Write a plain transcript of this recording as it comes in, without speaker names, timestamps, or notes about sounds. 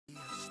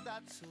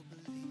Next game,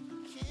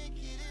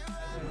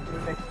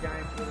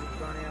 little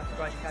run out,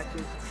 great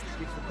catches,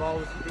 gives the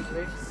bowlers a big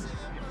lift.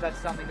 That's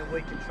something that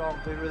we control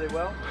and do really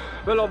well.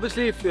 Well,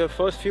 obviously, if your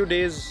first few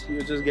days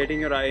you're just getting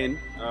your eye in,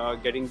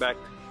 getting back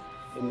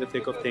in the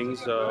thick of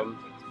things.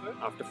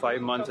 After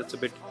 5 months, it's a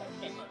bit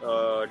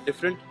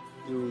different.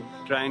 You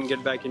try and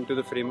get back into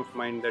the frame of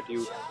mind that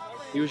you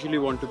usually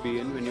want to be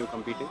in when you're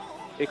competing.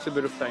 It takes a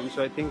bit of time.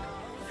 So I think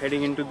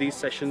heading into these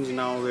sessions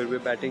now, where we're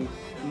batting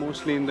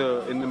mostly in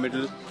the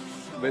middle,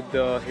 with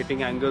the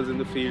hitting angles in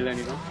the field and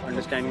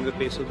understanding the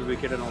pace of the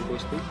wicket and all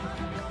those things.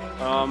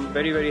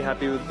 Very, very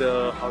happy with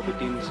how the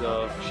team's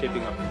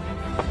shaping up.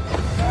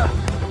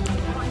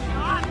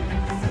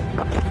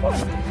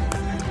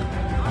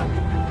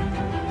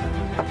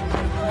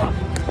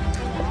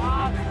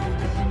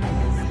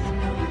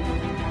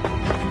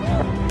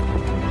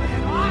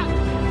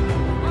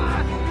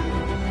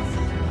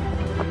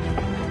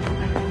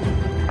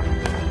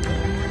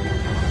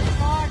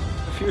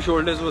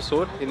 Shoulders were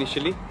sore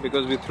initially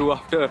because we threw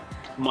after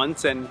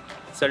months, and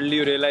suddenly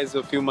you realize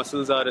a few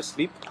muscles are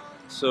asleep.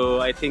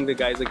 So I think the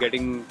guys are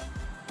getting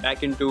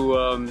back into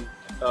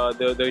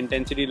the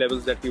intensity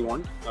levels that we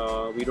want.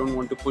 We don't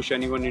want to push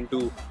anyone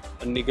into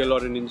a niggle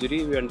or an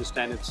injury. We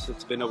understand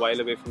it's been a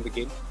while away from the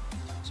game.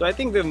 So I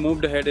think we've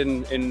moved ahead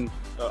in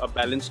a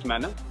balanced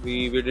manner.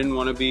 We didn't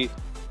want to be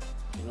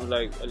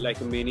like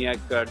a maniac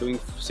doing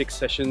 6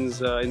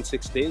 sessions in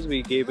 6 days.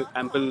 We gave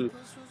ample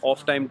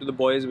off time to the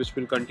boys, which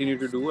we'll continue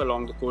to do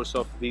along the course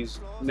of these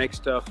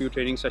next few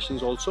training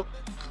sessions also.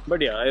 But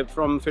yeah,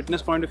 from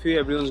fitness point of view,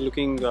 everyone's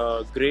looking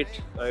great.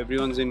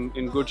 Everyone's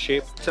in good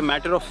shape. It's a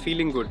matter of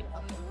feeling good,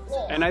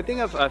 and I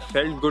think I've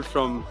felt good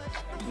from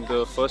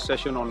the first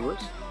session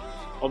onwards.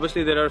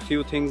 Obviously, there are a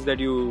few things that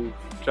you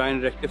try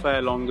and rectify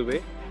along the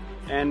way,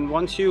 and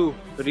once you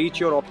reach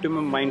your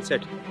optimum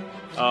mindset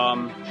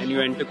and you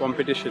enter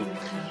competition,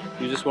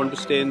 you just want to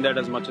stay in that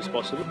as much as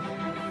possible.